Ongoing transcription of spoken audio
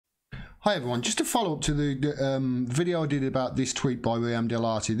Hi everyone, just to follow up to the video I did about this tweet by Riyam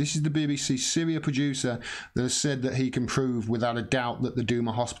Delati. This is the BBC Syria producer that has said that he can prove without a doubt that the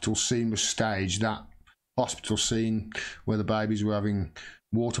Douma hospital scene was staged. That hospital scene where the babies were having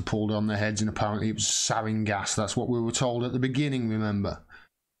water poured on their heads and apparently it was sarin gas. That's what we were told at the beginning, remember?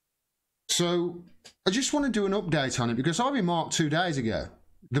 So I just want to do an update on it because I remarked 2 days ago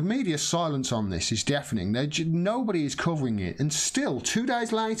the media silence on this is deafening. Nobody is covering it, and still 2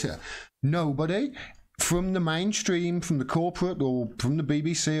 days later, nobody from the mainstream, from the corporate or from the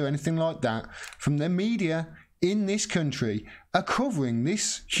BBC or anything like that, from the media in this country are covering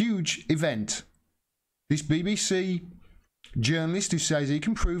this huge event. This BBC journalist who says he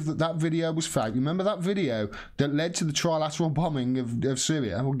can prove that that video was fake. Remember that video that led to the trilateral bombing of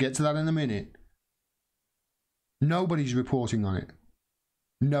Syria? We'll get to that in a minute. Nobody's reporting on it.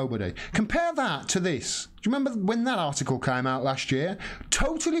 Nobody. Compare that to this. Do you remember when that article came out last year?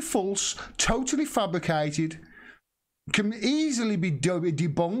 Totally false, totally fabricated, can easily be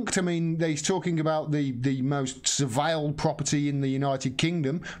debunked. I mean, he's talking about the most surveilled property in the United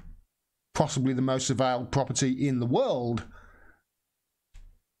Kingdom, possibly the most surveilled property in the world,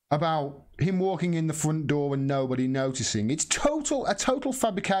 about him walking in the front door and nobody noticing. It's a total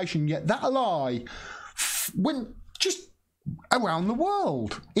fabrication, yet that lie went just around the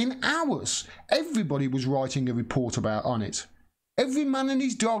world in hours. Everybody was writing a report on it. Every man and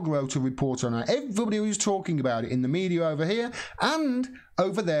his dog wrote a report on it. Everybody was talking about it in the media over here and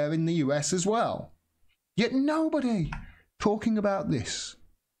over there in the US as well. Yet nobody talking about this.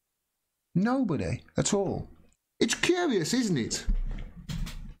 Nobody at all. It's curious, isn't it?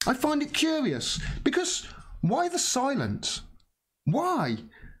 I find it curious because why the silence? Why?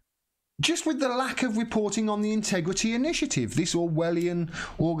 Just with the lack of reporting on the Integrity Initiative, this Orwellian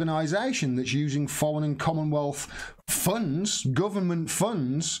organisation that's using foreign and Commonwealth funds, government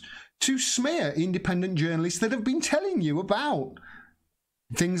funds, to smear independent journalists that have been telling you about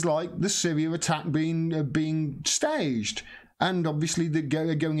things like the Syria attack being staged, and obviously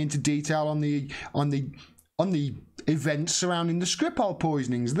they're going into detail on the events surrounding the Skripal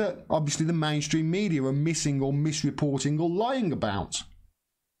poisonings that obviously the mainstream media are missing or misreporting or lying about.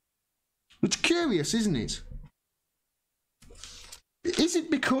 It's curious, isn't it? Is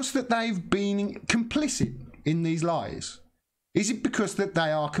it because that they've been complicit in these lies? Is it because that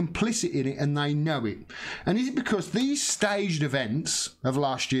they are complicit in it and they know it? And is it because these staged events of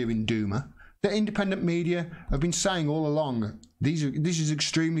last year in Douma, that independent media have been saying all along, this is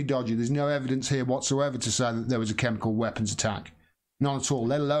extremely dodgy, there's no evidence here whatsoever to say that there was a chemical weapons attack. None at all,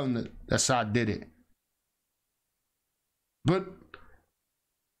 let alone that Assad did it. But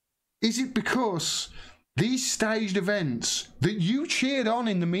is it because these staged events that you cheered on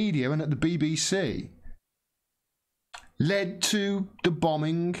in the media and at the BBC led to the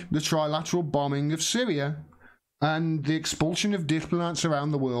bombing, the trilateral bombing of Syria and the expulsion of diplomats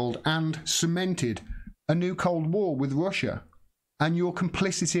around the world and cemented a new Cold War with Russia? And you're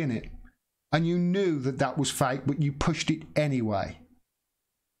complicit in it. And you knew that that was fake, but you pushed it anyway.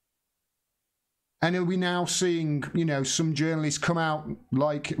 And are we now seeing, you know, some journalists come out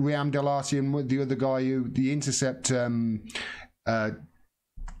like Riyam Delati and the other guy who The Intercept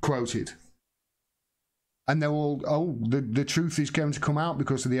quoted? And they're all, oh, the truth is going to come out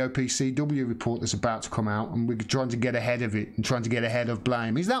because of the OPCW report that's about to come out, and we're trying to get ahead of it and trying to get ahead of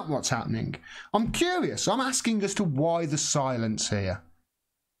blame. Is that what's happening? I'm curious. I'm asking as to why the silence here.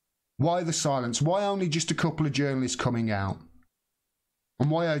 Why the silence? Why only just a couple of journalists coming out?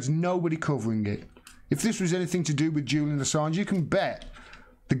 And why is nobody covering it? If this was anything to do with Julian Assange, you can bet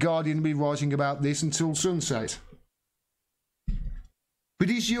The Guardian will be writing about this until sunset. But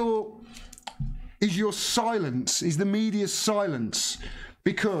is your silence, is the media's silence,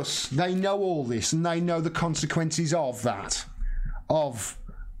 because they know all this and they know the consequences of that, of,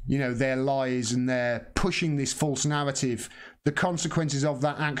 you know, their lies and their pushing this false narrative, the consequences of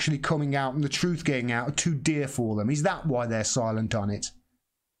that actually coming out and the truth getting out are too dear for them? Is that why they're silent on it?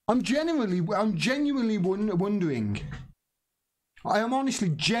 I'm genuinely wondering. I am honestly,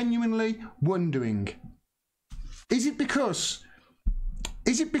 genuinely wondering. Is it because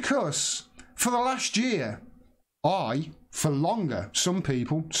for the last year, for longer, some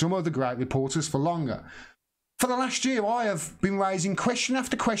people, some other great reporters for longer, for the last year I have been raising question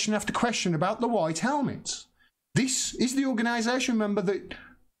after question after question about the white helmets. This is the organisation, remember, that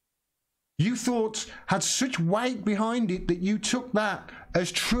you thought had such weight behind it that you took that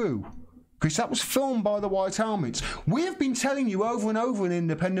as true, because that was filmed by the white helmets. We have been telling you over and over in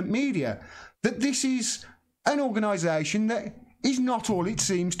independent media that this is an organisation that is not all it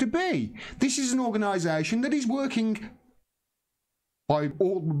seems to be. This is an organisation that is working by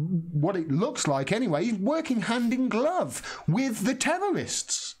all what it looks like anyway, he's working hand in glove with the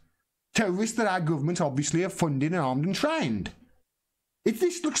terrorists. Terrorists that our government obviously have funded and armed and trained. If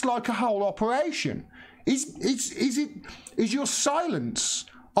this looks like a whole operation, is your silence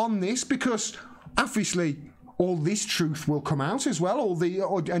on this, because obviously all this truth will come out as well,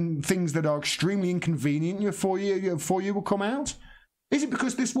 and things that are extremely inconvenient for you will come out? Is it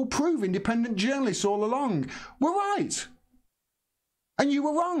because this will prove independent journalists all along were right and you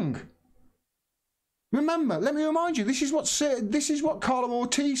were wrong? Remember, let me remind you, this is what Carla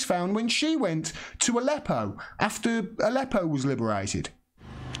Ortiz found when she went to Aleppo after Aleppo was liberated.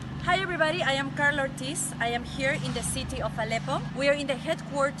 Hi everybody, I am Carla Ortiz. I am here in the city of Aleppo. We are in the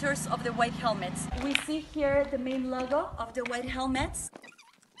headquarters of the White Helmets. We see here the main logo of the White Helmets.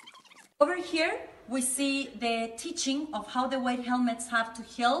 Over here, we see the teaching of how the White Helmets have to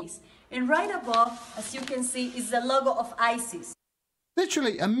heal. And right above, as you can see, is the logo of ISIS.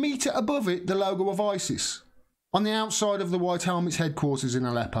 Literally a metre above it, the logo of ISIS, on the outside of the White Helmets headquarters in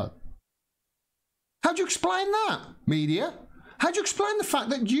Aleppo. How do you explain that, media? How do you explain the fact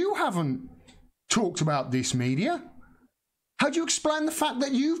that you haven't talked about this, media? How do you explain the fact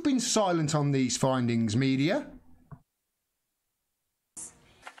that you've been silent on these findings, media?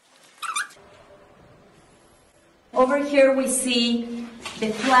 Over here we see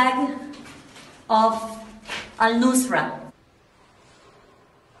the flag of Al-Nusra.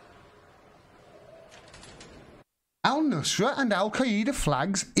 Al-Nusra and Al-Qaeda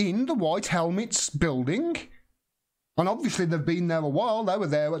flags in the White Helmets building? And obviously they've been there a while. They were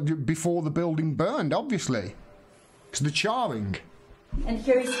there before the building burned, obviously. It's the charring. And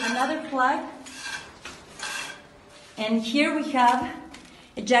here is another flag. And here we have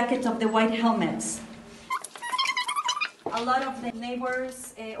a jacket of the White Helmets. A lot of the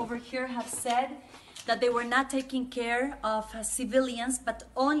neighbors over here have said that they were not taking care of civilians, but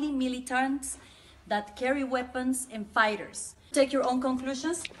only militants that carry weapons and fighters. Take your own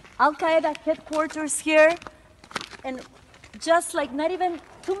conclusions. Al-Qaeda headquarters here, and just like not even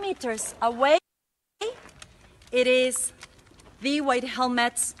 2 meters away, it is the White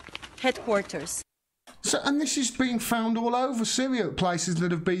Helmets headquarters. So, and this is being found all over Syria, places that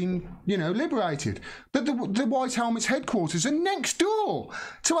have been, liberated. That the White Helmets headquarters are next door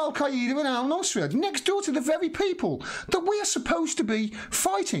to Al-Qaeda and Al-Nusra, next door to the very people that we are supposed to be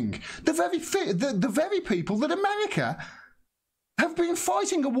fighting. The very people that America have been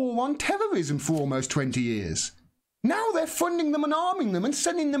fighting a war on terrorism for almost 20 years. Now they're funding them and arming them and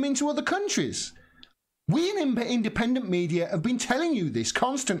sending them into other countries. We in independent media have been telling you this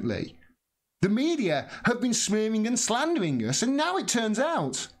constantly. The media have been smearing and slandering us, and now it turns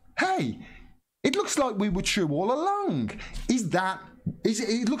out, hey, it looks like we were true all along.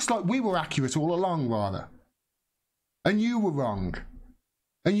 It looks like we were accurate all along, rather. And you were wrong.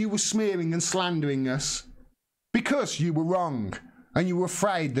 And you were smearing and slandering us because you were wrong. And you were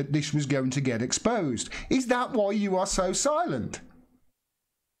afraid that this was going to get exposed. Is that why you are so silent?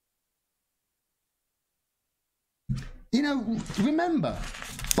 Remember,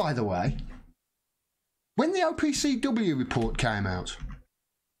 by the way, when the OPCW report came out,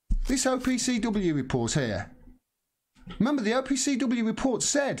 this OPCW report here, remember the OPCW report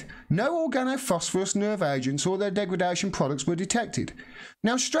said no organophosphorus nerve agents or their degradation products were detected.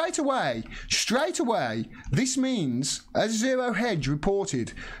 Now straight away, this means, as Zero Hedge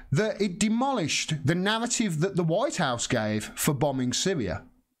reported, that it demolished the narrative that the White House gave for bombing Syria.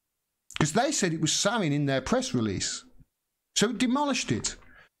 Because they said it was sarin in their press release. So it demolished it.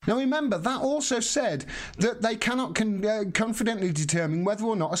 Now remember, that also said that they cannot confidently determine whether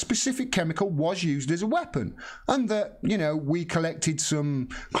or not a specific chemical was used as a weapon. And that, we collected some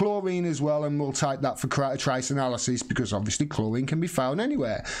chlorine as well, and we'll take that for trace analysis because obviously chlorine can be found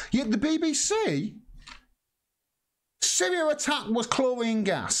anywhere. Yet the BBC, Syria attack was chlorine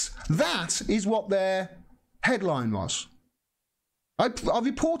gas. That is what their headline was. I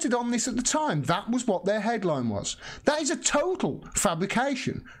reported on this at the time. That was what their headline was. That is a total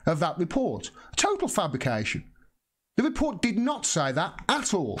fabrication of that report. A total fabrication. The report did not say that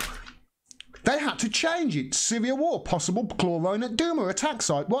at all. They had to change it. Syria war, possible chlorine at Douma, attack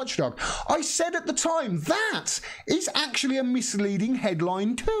site, watchdog. I said at the time, that is actually a misleading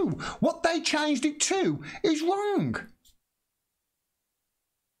headline too. What they changed it to is wrong.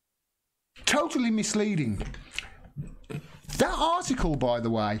 Totally misleading. That article, by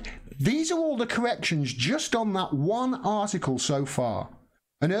the way, these are all the corrections just on that one article so far.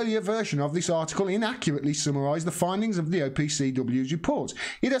 An earlier version of this article inaccurately summarised the findings of the OPCW's report.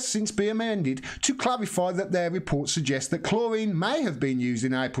 It has since been amended to clarify that their report suggests that chlorine may have been used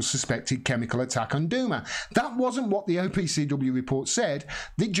in April's suspected chemical attack on Douma. That wasn't what the OPCW report said.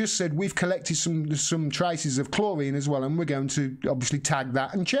 It just said we've collected some traces of chlorine as well, and we're going to obviously tag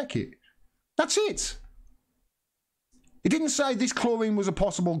that and check it. That's it. It didn't say this chlorine was a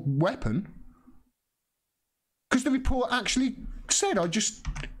possible weapon, because the report actually said, I just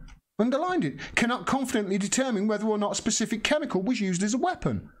underlined it, cannot confidently determine whether or not a specific chemical was used as a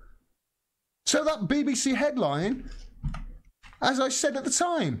weapon. So that BBC headline, as I said at the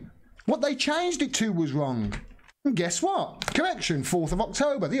time, what they changed it to was wrong. And guess what? Correction, 4th of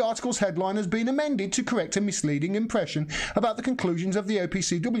October. The article's headline has been amended to correct a misleading impression about the conclusions of the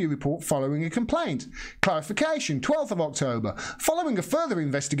OPCW report following a complaint. Clarification, 12th of October. Following a further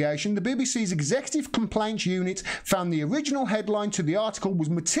investigation, the BBC's Executive Complaints Unit found the original headline to the article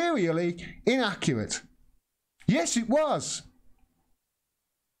was materially inaccurate. Yes, it was.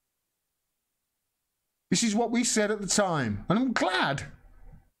 This is what we said at the time, and I'm glad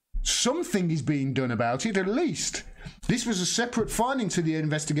something is being done about it, at least. This was a separate finding to the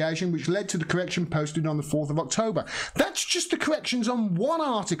investigation which led to the correction posted on the 4th of October. That's just the corrections on one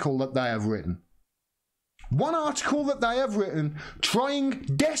article that they have written. One article that they have written trying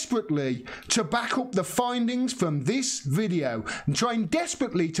desperately to back up the findings from this video and trying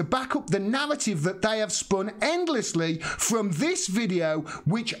desperately to back up the narrative that they have spun endlessly from this video,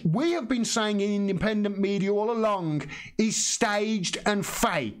 which we have been saying in independent media all along is staged and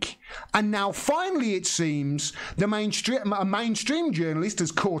fake. And now finally it seems a mainstream journalist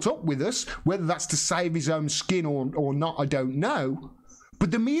has caught up with us, whether that's to save his own skin or not, I don't know. But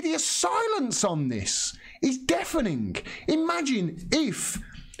the media's silence on this is deafening. Imagine if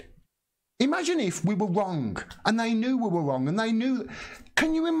we were wrong and they knew we were wrong and they knew.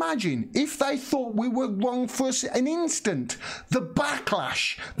 Can you imagine if they thought we were wrong for an instant? The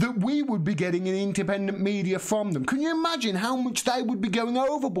backlash that we would be getting in independent media from them. Can you imagine how much they would be going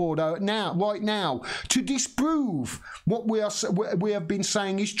overboard right now to disprove what we have been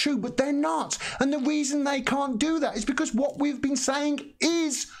saying is true? But they're not. And the reason they can't do that is because what we've been saying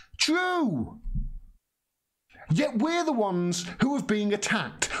is true. Yet we're the ones who have been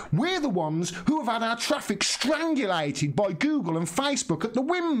attacked. We're the ones who have had our traffic strangulated by Google and Facebook at the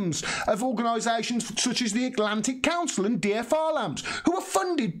whims of organisations such as the Atlantic Council and DFR Labs, who are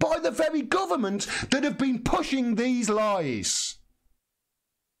funded by the very government that have been pushing these lies.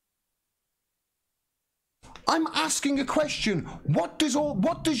 I'm asking a question. What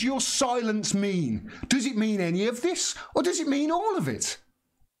does your silence mean? Does it mean any of this, or does it mean all of it?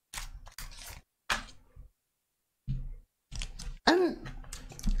 And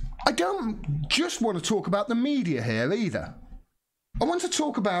I don't just want to talk about the media here either. I want to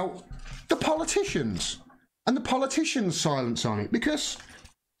talk about the politicians and the politicians' silence on it, because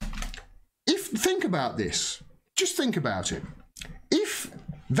think about this, just think about it. If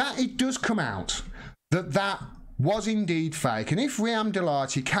it does come out that was indeed fake, and if Riyam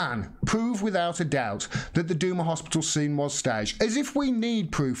Delati can prove without a doubt that the Douma hospital scene was staged, as if we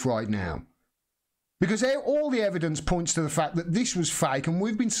need proof right now, because all the evidence points to the fact that this was fake, and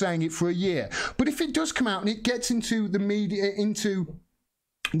we've been saying it for a year. But if it does come out and it gets into the media, into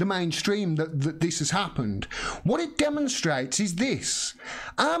the mainstream that this has happened, what it demonstrates is this.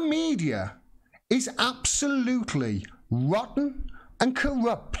 Our media is absolutely rotten and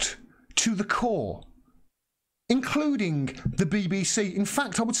corrupt to the core, including the BBC. In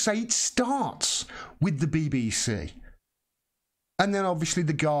fact, I would say it starts with the BBC. And then obviously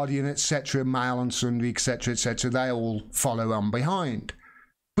the Guardian, etc., Mail on Sunday, etc., they all follow on behind.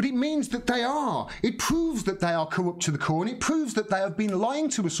 But it means that it proves that they are corrupt to the core, and it proves that they have been lying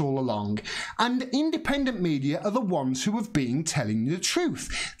to us all along. And independent media are the ones who have been telling the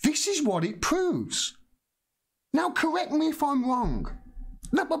truth. This is what it proves. Now, correct me if I'm wrong.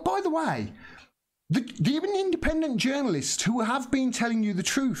 No, but by the way, the even independent journalists who have been telling you the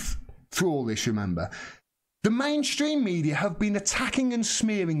truth through all this, remember, the mainstream media have been attacking and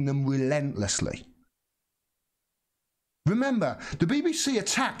smearing them relentlessly. Remember, the BBC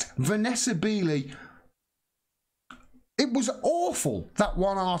attacked Vanessa Beeley. It was awful, that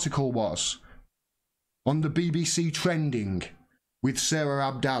one article was, on the BBC trending with Sarah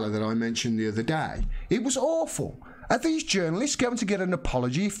Abdallah that I mentioned the other day. It was awful. Are these journalists going to get an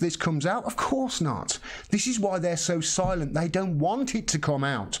apology if this comes out? Of course not. This is why they're so silent. They don't want it to come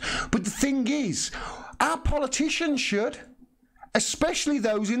out. But the thing is, our politicians should, especially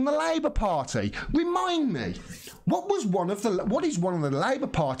those in the Labour Party. Remind me, what is one of the Labour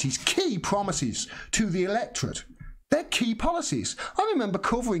Party's key promises to the electorate? They're key policies. I remember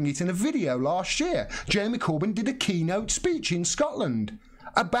covering it in a video last year. Jeremy Corbyn did a keynote speech in Scotland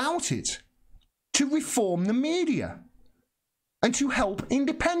about it, to reform the media and to help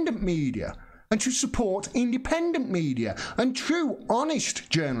independent media and to support independent media and true, honest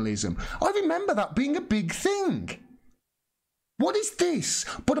journalism. I remember that being a big thing. What is this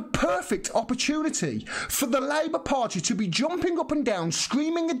but a perfect opportunity for the Labour Party to be jumping up and down,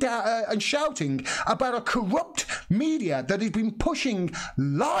 screaming and shouting about a corrupt media that has been pushing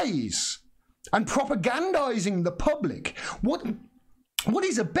lies and propagandising the public? What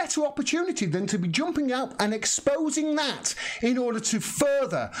is a better opportunity than to be jumping out and exposing that in order to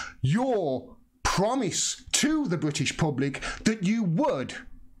further your promise to the British public that you would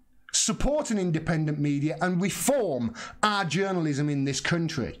support an independent media and reform our journalism in this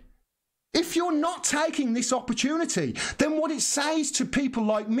country? If you're not taking this opportunity, then what it says to people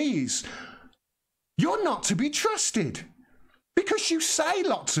like me is you're not to be trusted. Because you say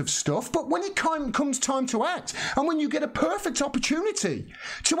lots of stuff, but when it comes time to act, and when you get a perfect opportunity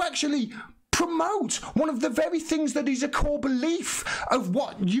to actually promote one of the very things that is a core belief of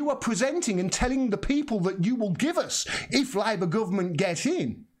what you are presenting and telling the people that you will give us if Labour government get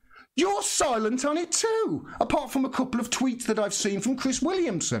in, you're silent on it too, apart from a couple of tweets that I've seen from Chris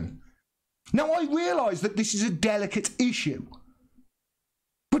Williamson. Now, I realise that this is a delicate issue,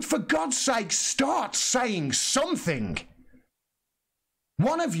 but for God's sake, start saying something.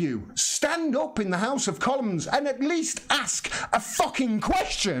 One of you, stand up in the House of Commons and at least ask a fucking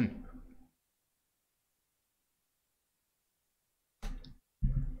question.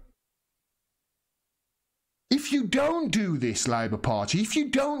 If you don't do this, Labour Party, if you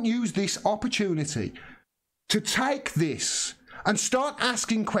don't use this opportunity to take this and start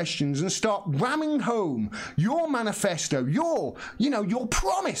asking questions and start ramming home your manifesto, your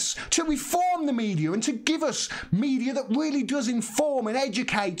promise to reform the media and to give us media that really does inform and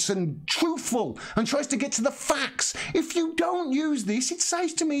educates and truthful and tries to get to the facts. If you don't use this, it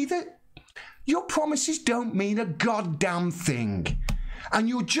says to me that your promises don't mean a goddamn thing. And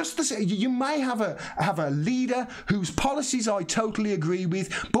you're just the same. You may have a leader whose policies I totally agree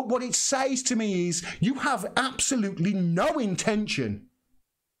with, but what it says to me is you have absolutely no intention,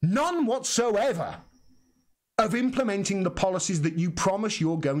 none whatsoever, of implementing the policies that you promise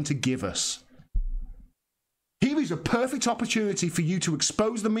you're going to give us. Here is a perfect opportunity for you to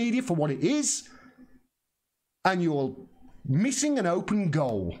expose the media for what it is, and you're missing an open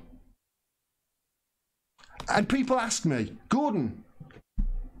goal. And people ask me, Gordon,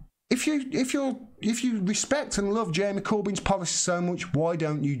 if you respect and love Jeremy Corbyn's policy so much, why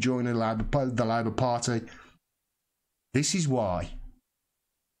don't you join the Labour Party? This is why.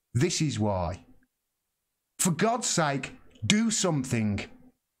 This is why. For God's sake, do something,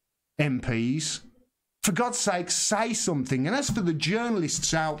 MPs. For God's sake, say something. And as for the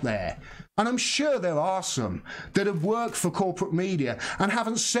journalists out there, and I'm sure there are some that have worked for corporate media and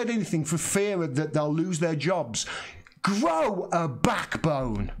haven't said anything for fear that they'll lose their jobs, grow a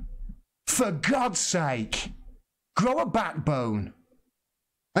backbone. For God's sake, grow a backbone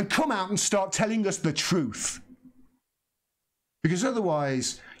and come out and start telling us the truth. Because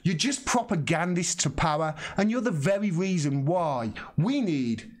otherwise, you're just propagandists to power, and you're the very reason why we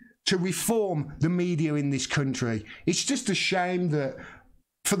need to reform the media in this country. It's just a shame that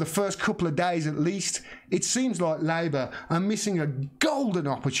for the first couple of days at least, it seems like Labour are missing a golden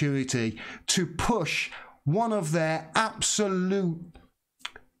opportunity to push one of their absolute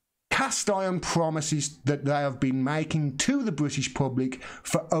cast iron promises that they have been making to the British public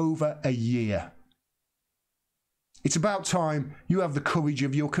for over a year. It's about time you have the courage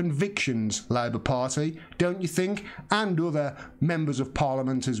of your convictions, Labour Party, don't you think? And other members of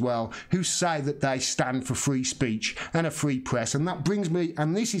Parliament as well, who say that they stand for free speech and a free press. And that brings me,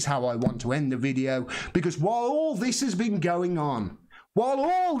 and this is how I want to end the video, because while all this has been going on, while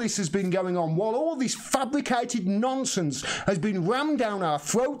all this fabricated nonsense has been rammed down our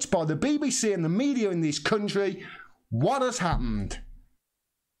throats by the BBC and the media in this country, what has happened?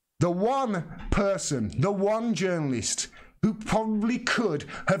 The one person, the one journalist who probably could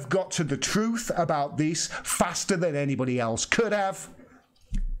have got to the truth about this faster than anybody else could have,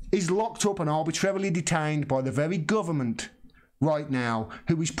 is locked up and arbitrarily detained by the very government right now,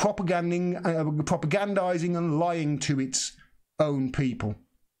 who is propagandizing and lying to its own people,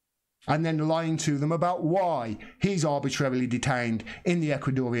 and then lying to them about why he's arbitrarily detained in the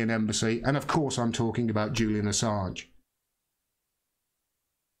Ecuadorian embassy. And of course I'm talking about Julian Assange.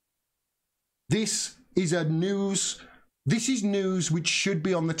 This is a news This is news which should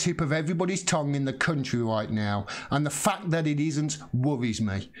be on the tip of everybody's tongue in the country right now, and the fact that it isn't worries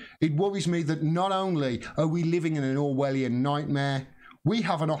me. It worries me that not only are we living in an Orwellian nightmare, we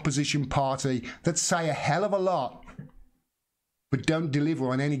have an opposition party that say a hell of a lot, but don't deliver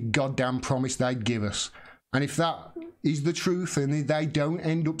on any goddamn promise they give us. And if that is the truth, and they don't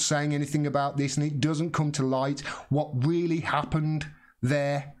end up saying anything about this, and it doesn't come to light what really happened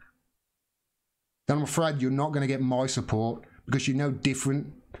there, then I'm afraid you're not going to get my support, because you're no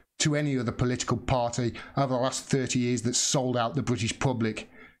different to any other political party over the last 30 years that sold out the British public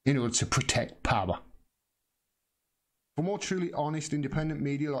in order to protect power. For more truly honest, independent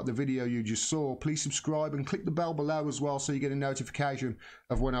media like the video you just saw, please subscribe and click the bell below as well so you get a notification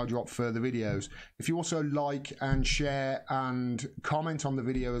of when I drop further videos. If you also like and share and comment on the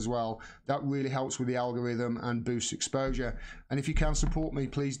video as well, that really helps with the algorithm and boosts exposure. And if you can support me,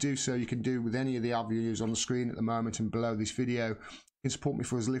 please do so. You can do with any of the avenues on the screen at the moment and below this video. You can support me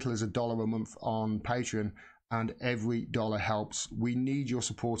for as little as $1 a month on Patreon, and every dollar helps. We need your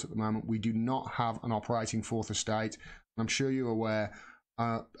support at the moment. We do not have an operating fourth estate. I'm sure you're aware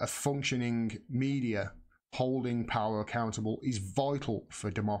a functioning media holding power accountable is vital for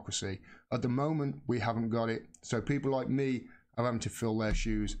democracy. At the moment, we haven't got it. So people like me are having to fill their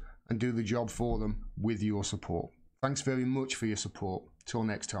shoes and do the job for them with your support. Thanks very much for your support. Till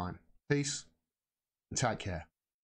next time. Peace and take care.